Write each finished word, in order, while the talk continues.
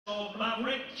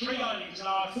Maverick, 3 Islands,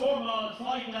 4 Mull,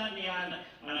 5 Landian,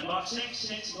 and box 6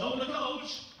 sits below the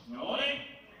coach. Rolling.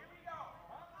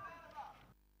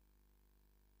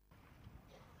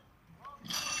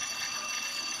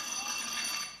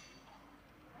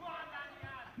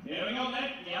 Here we go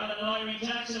then, the Alan and Irene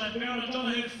Jackson and Bernard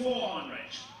Donoghue 400.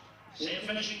 Same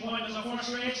finishing point as the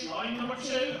first race, line number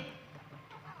 2.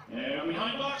 There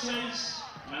behind boxes.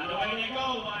 And away they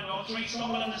go. And 3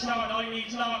 stumble at the start.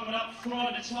 Irene's Lark, but up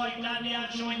front it's 5 Landian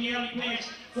showing the early pace.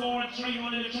 4 and 3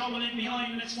 running the trouble in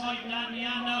behind, and it's 5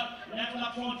 Landian now. Left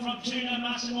up front from 2 now.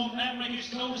 Massimo Maverick is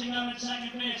closing out in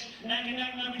second place. Neck and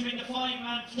neck now between the 5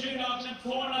 and 2 dogs, and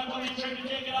 4 now coming through to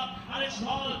take it up. And it's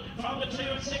Mull from the 2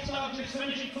 and 6 dogs who's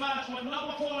finishing fast with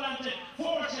number 4 landed.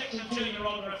 4, 6 and 2 you're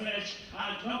under a finish.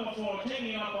 And number 4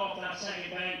 taking up off that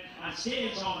second bend and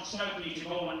stays on stoutly to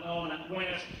go and on and win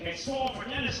it. It's 4 for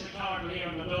Dennis McCardle here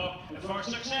in the door. The first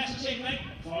success is evening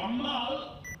for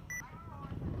Mull.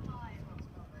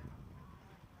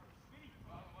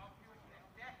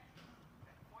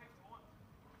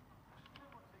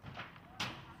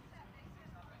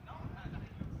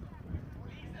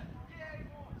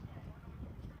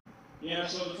 Yeah,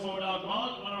 so the 4 dog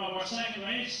Mull, winner of our second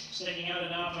race, sticking out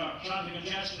in after traffic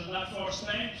congestion in that first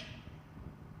stage.